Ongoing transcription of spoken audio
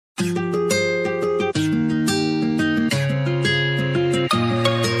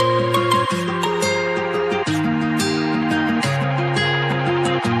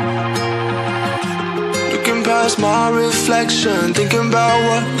reflection, thinking about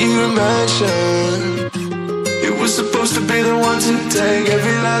what you mentioned. You were supposed to be the one to take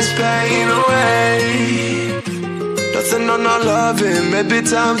every last pain away. Nothing on our loving, maybe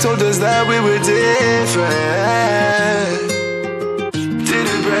time told us that we were different. Did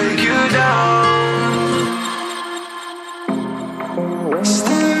it break you down?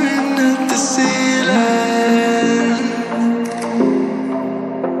 Staring at the ceiling,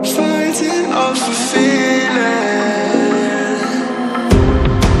 fighting off a feeling.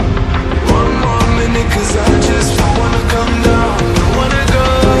 One more minute, 'cause I just don't wanna come down. Don't wanna go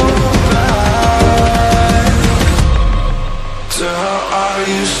back to how I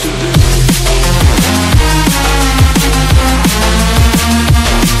used to be.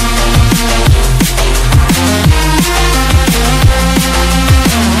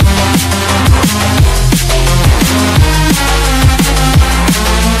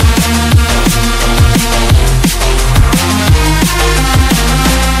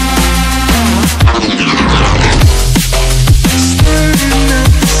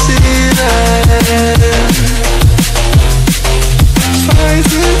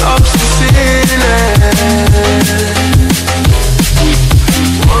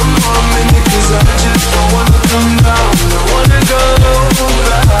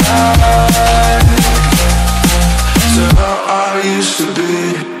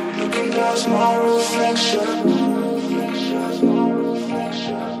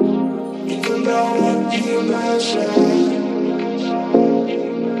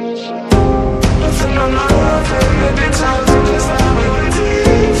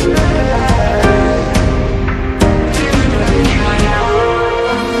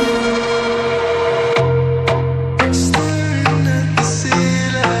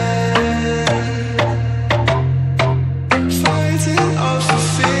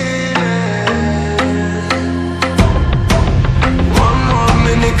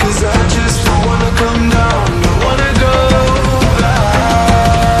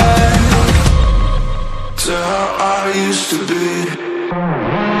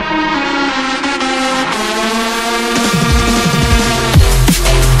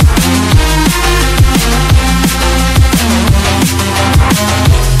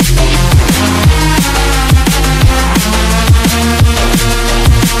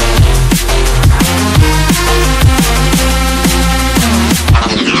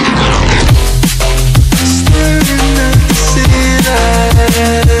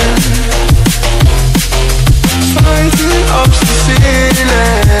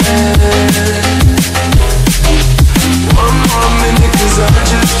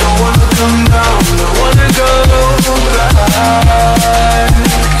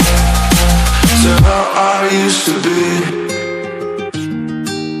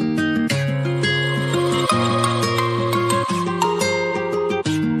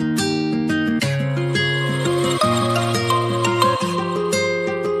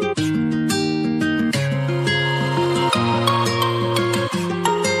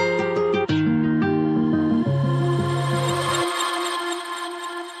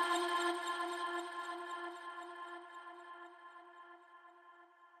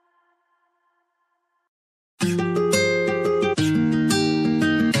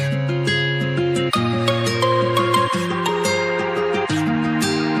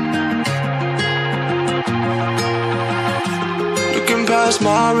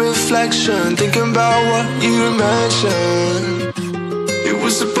 My reflection, thinking about what you mentioned. You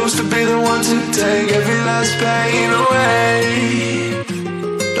were supposed to be the one to take every last pain away.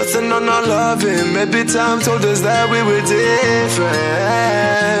 Nothing on our loving, maybe time told us that we were different.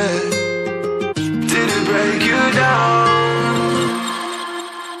 Did it break you down?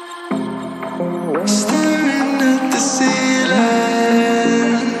 Staring at the ceiling,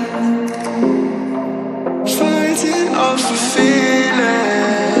 fighting off a feeling.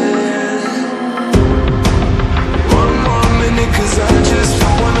 'Cause I just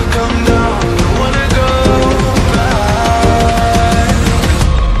don't wanna come down, don't wanna go back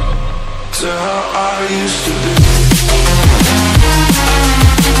to how I used to be.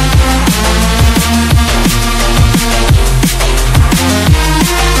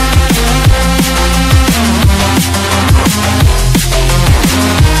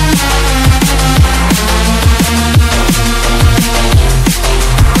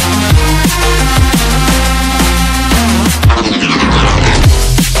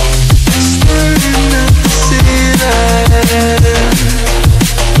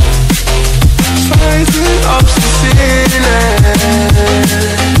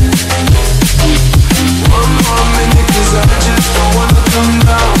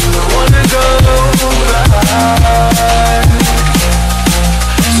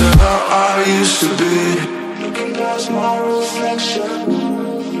 used to be. Looking past my reflection,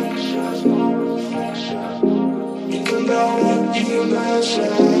 thinking about what you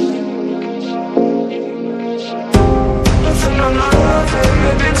mentioned. Nothing I'm not loving,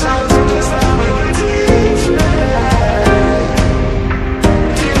 maybe time to just that we were different.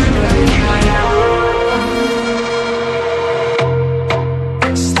 Didn't break you down.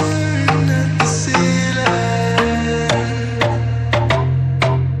 Staring at the ceiling,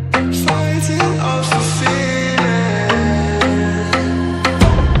 fighting off the feeling.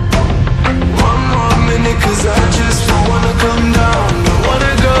 One more minute, 'cause I just don't wanna come down. Don't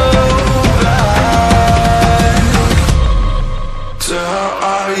wanna go back to how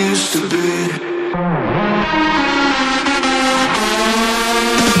I used to be.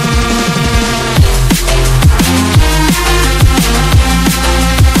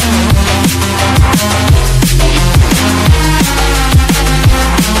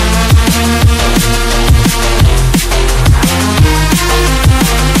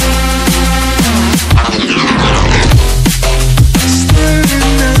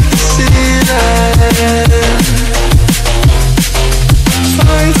 Staring at the ceiling,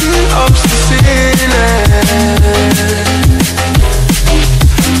 fighting off the feeling.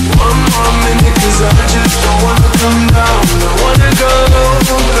 One more minute, 'cause I just don't wanna come down. Don't wanna go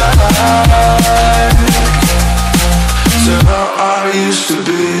back to how I used to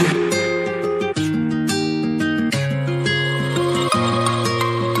be.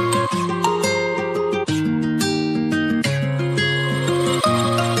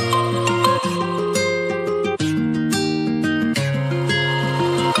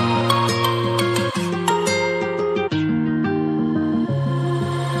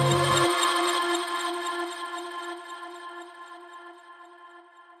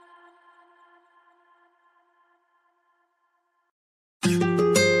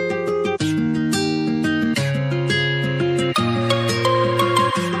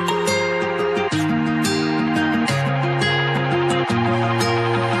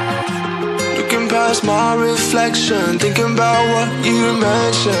 Looking past my reflection, thinking about what you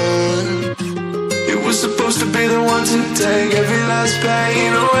mentioned. It was supposed to be the one to take every last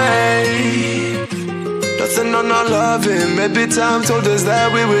pain away. Nothing I'm not loving, maybe time told us that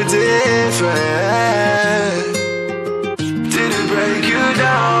we were different. Did it break you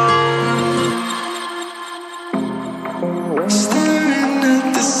down? Staring at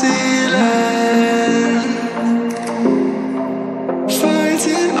the ceiling,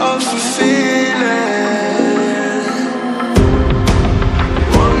 fighting off the feeling.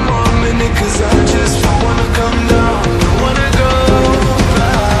 One more minute, 'cause I just don't wanna come down. Don't wanna go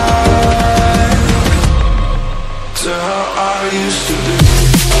back to how I used to be.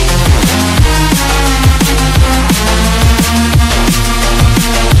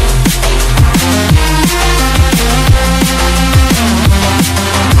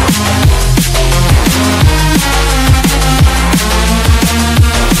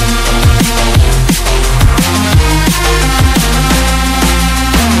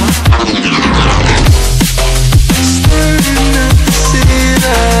 Staring at the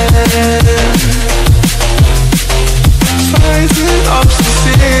ceiling, fighting off the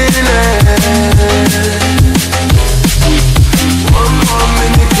feeling. One more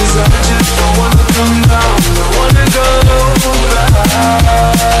minute, 'cause I just don't wanna come down. Don't wanna go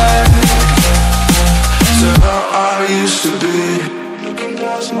back to how I used to be. Looking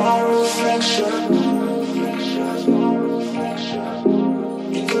past my reflection,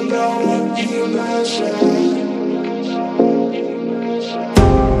 thinking about what you mentioned.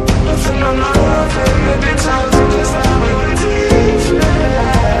 Nothing I'm not loving, maybe time to just that we were different.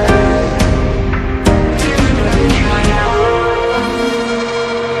 Didn't break you down.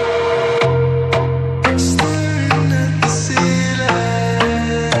 Staring at the ceiling,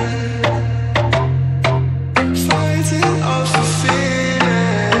 fighting off the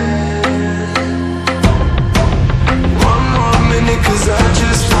feeling. One more minute, 'cause I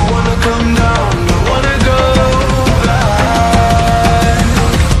just don't wanna come down. Don't wanna go back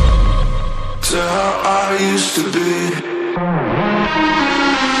to how I used to be.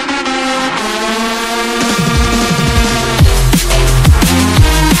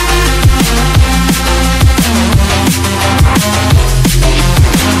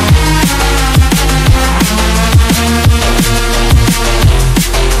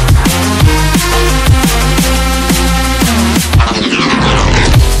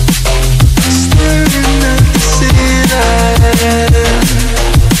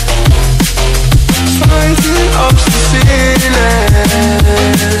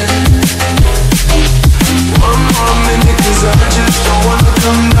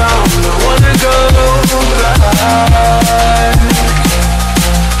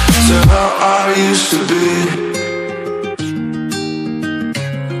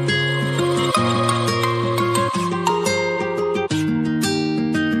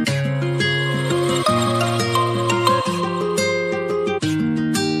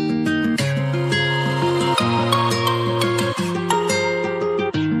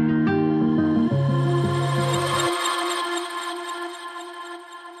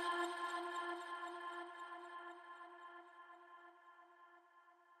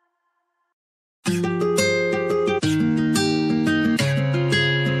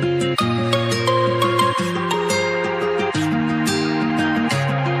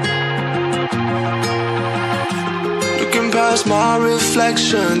 past my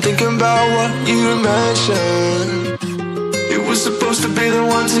reflection, thinking about what you mentioned. It was supposed to be the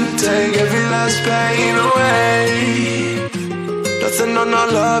one to take every last pain away. Nothing on our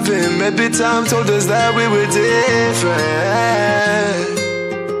loving, maybe time told us that we were different.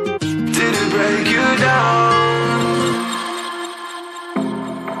 Did it break you down?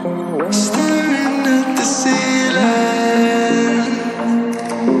 Staring at the ceiling,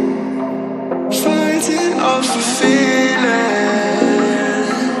 fighting off a feeling.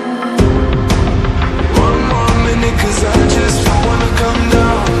 One more minute, 'cause I just don't wanna come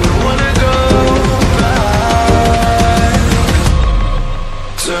down. I wanna go back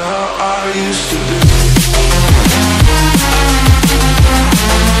to how I used to be.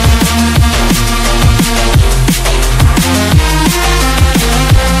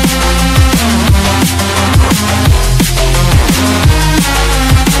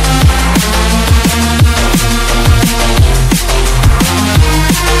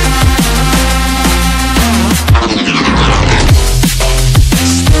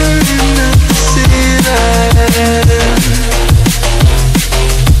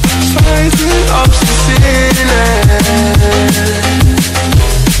 Fighting off the feeling.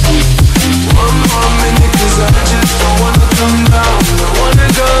 One more minute, 'cause I just don't wanna come down. I wanna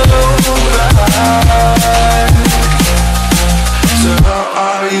go back to how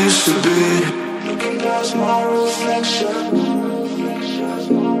I used to be. Looking past my reflection,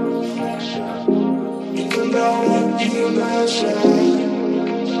 thinking about what you mentioned.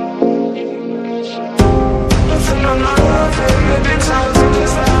 Nothing on my life, maybe time to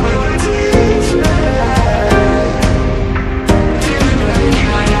just have me with you.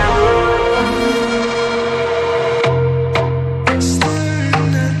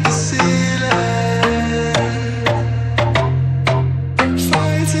 Staring at the ceiling,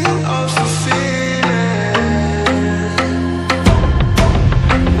 fighting off a feeling.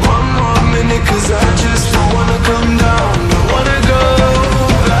 One more minute, 'cause I just don't wanna come down. I wanna go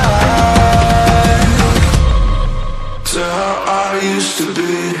back to how I used to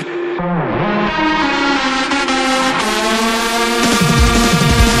be.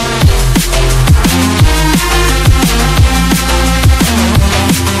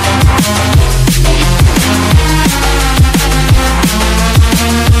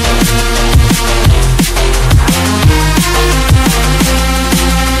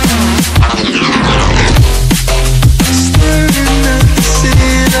 Staring at the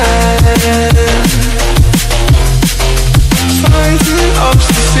ceiling, fighting off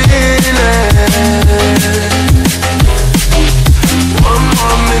the feeling. One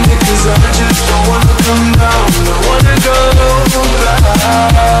more minute, 'cause I just don't wanna come down. I wanna go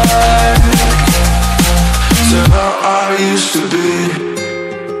back to how I used to be.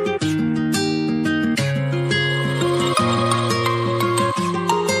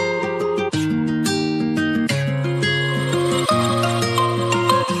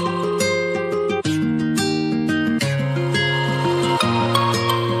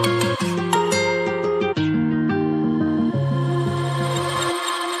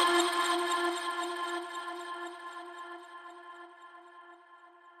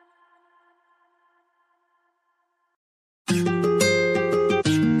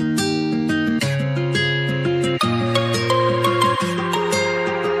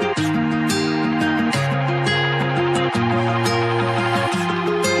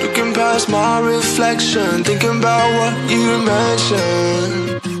 Looking past my reflection, thinking about what you mentioned.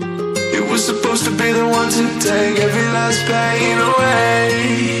 It was supposed to be the one to take every last pain away.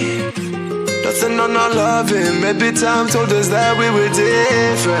 Nothing on our loving, maybe time told us that we were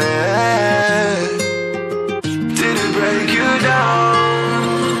different. Did it break you down?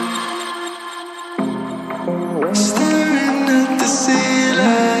 Staring at the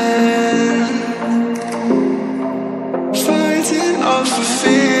ceiling, fighting off a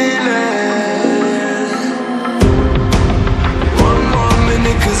feeling. One more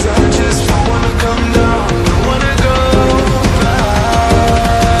minute, 'cause I just don't wanna come down. I wanna go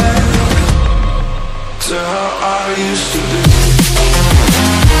back to how I used to be.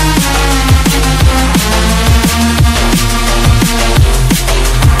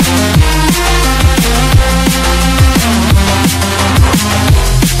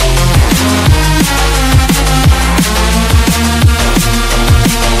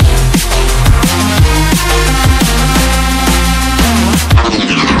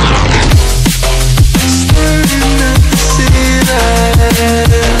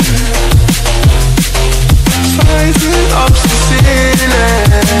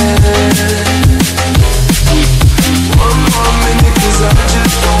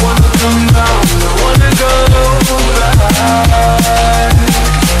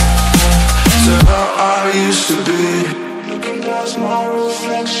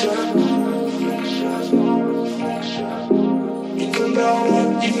 about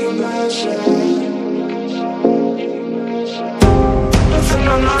what you mentioned. Nothing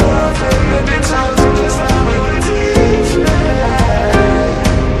on my life, and maybe time to just have a different.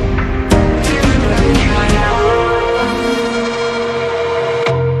 Didn't break you down.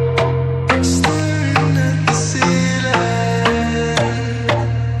 Staring at the ceiling,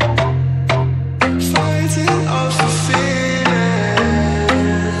 fighting off the feeling.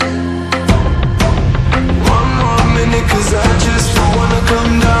 One more minute, 'cause I just don't wanna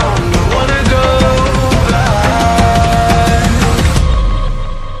come down. Don't wanna go back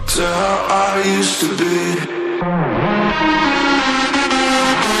to how I used to be.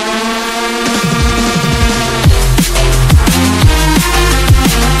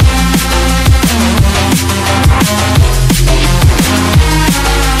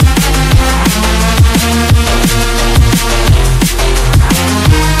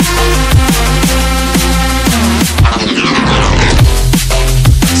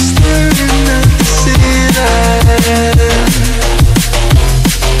 Staring at the ceiling,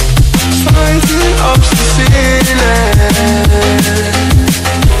 fighting off the feeling.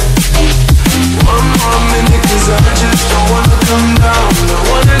 One more minute, 'cause I just don't wanna come down. Don't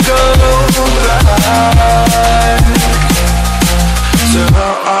wanna go back to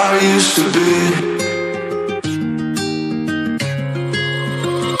how I used to be.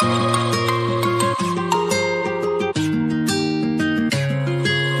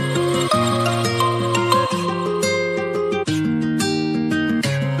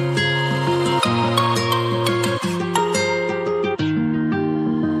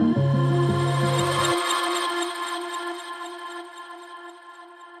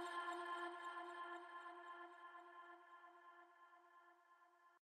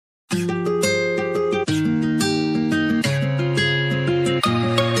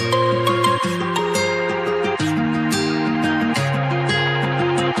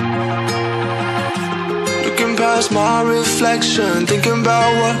 Looking past my reflection, thinking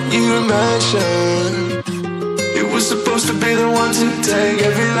about what you mentioned. You were supposed to be the one to take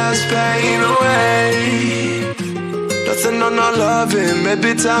every last pain away. Nothing on our loving,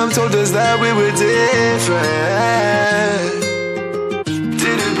 maybe time told us that we were different.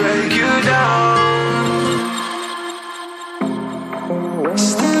 Did it break you down?